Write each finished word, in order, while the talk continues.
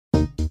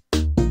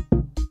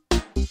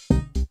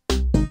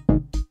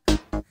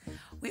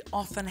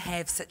often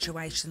have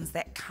situations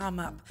that come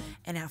up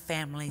in our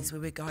families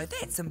where we go,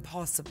 that's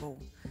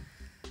impossible.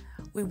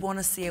 We want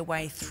to see a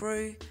way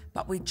through,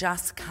 but we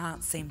just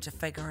can't seem to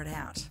figure it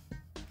out.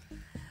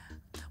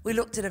 We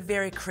looked at a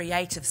very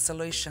creative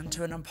solution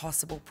to an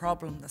impossible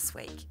problem this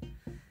week.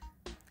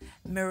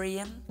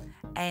 Miriam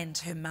and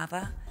her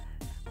mother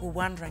were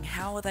wondering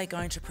how are they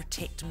going to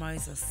protect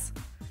Moses.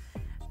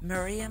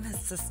 Miriam, his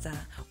sister,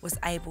 was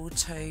able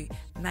to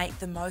make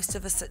the most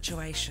of a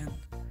situation,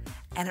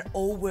 and it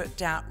all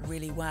worked out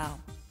really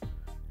well.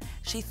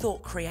 She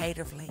thought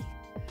creatively.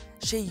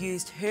 She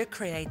used her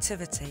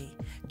creativity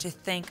to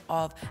think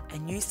of a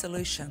new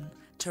solution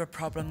to a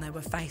problem they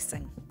were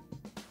facing.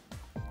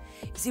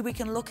 You see, we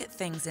can look at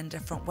things in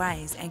different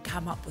ways and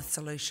come up with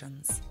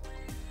solutions.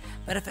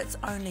 But if it's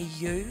only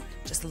you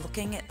just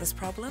looking at this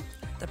problem,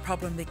 the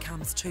problem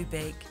becomes too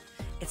big.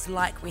 It's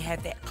like we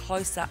have that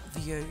close-up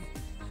view.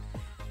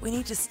 We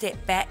need to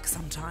step back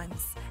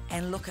sometimes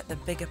and look at the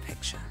bigger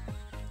picture,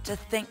 to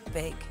think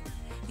big.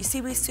 You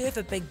see, we serve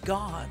a big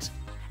God,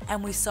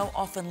 and we so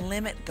often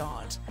limit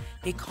God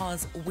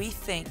because we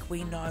think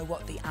we know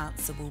what the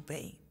answer will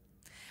be.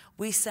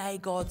 We say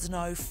God's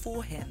no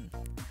for him,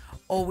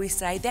 or we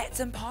say that's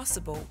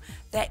impossible,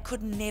 that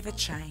could never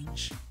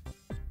change.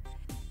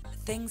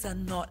 Things are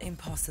not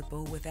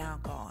impossible with our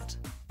God.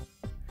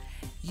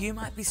 You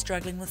might be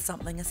struggling with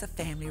something as a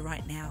family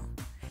right now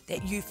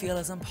that you feel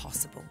is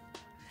impossible.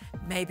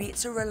 Maybe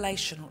it's a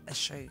relational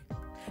issue.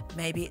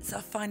 Maybe it's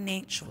a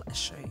financial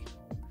issue.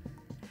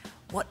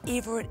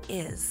 Whatever it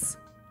is,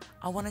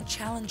 I want to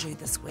challenge you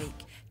this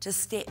week to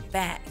step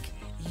back,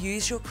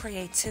 use your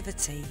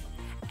creativity,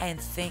 and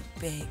think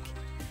big.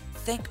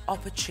 Think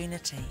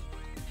opportunity.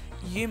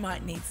 You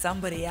might need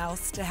somebody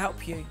else to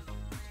help you.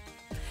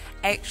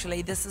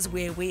 Actually, this is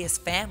where we as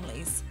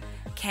families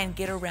can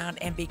get around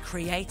and be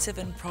creative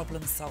in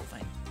problem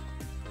solving.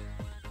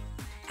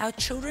 Our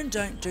children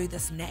don't do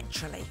this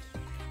naturally.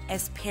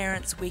 As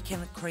parents, we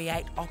can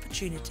create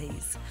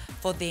opportunities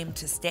for them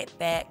to step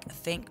back,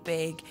 think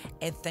big,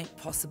 and think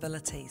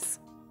possibilities.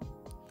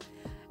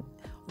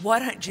 Why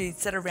don't you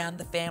sit around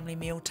the family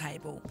meal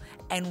table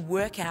and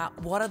work out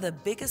what are the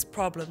biggest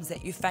problems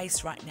that you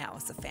face right now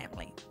as a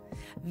family?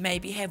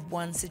 Maybe have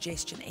one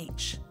suggestion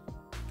each.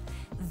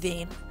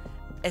 Then,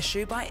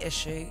 issue by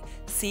issue,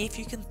 see if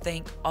you can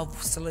think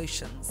of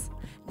solutions.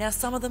 Now,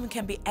 some of them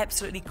can be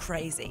absolutely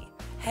crazy.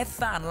 Have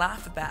fun,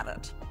 laugh about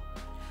it.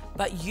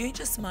 But you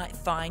just might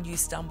find you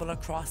stumble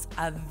across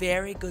a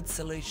very good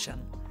solution,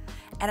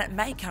 and it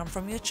may come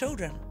from your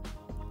children.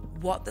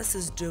 What this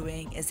is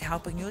doing is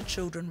helping your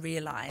children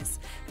realize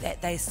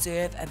that they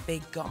serve a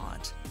big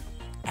God,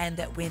 and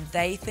that when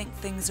they think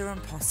things are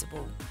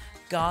impossible,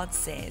 God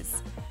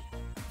says,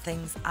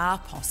 things are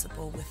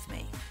possible with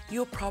me.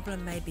 Your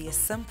problem may be as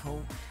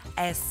simple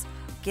as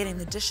getting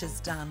the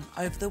dishes done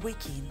over the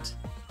weekend.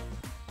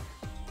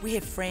 We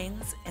have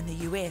friends in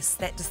the US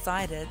that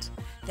decided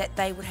that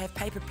they would have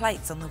paper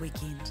plates on the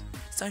weekend,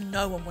 so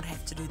no one would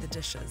have to do the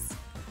dishes.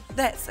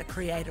 That's a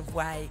creative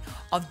way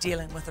of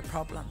dealing with a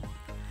problem.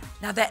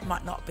 Now, that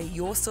might not be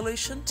your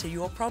solution to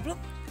your problem,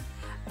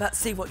 but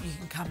see what you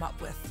can come up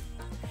with.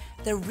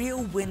 The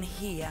real win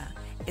here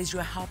is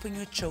you're helping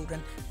your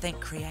children think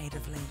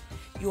creatively.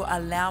 You're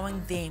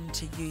allowing them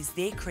to use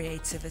their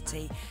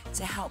creativity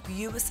to help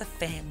you as a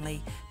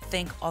family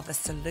think of a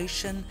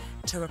solution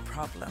to a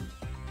problem.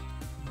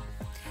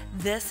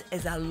 This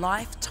is a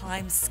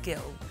lifetime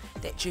skill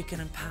that you can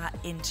impart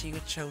into your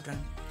children,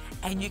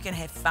 and you can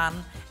have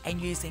fun and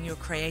using your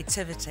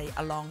creativity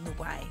along the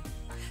way.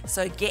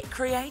 So get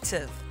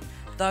creative.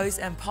 Those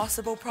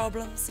impossible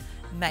problems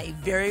may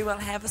very well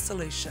have a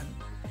solution,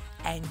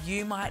 and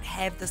you might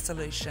have the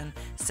solution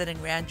sitting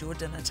around your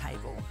dinner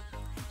table.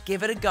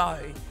 Give it a go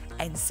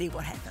and see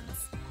what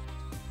happens.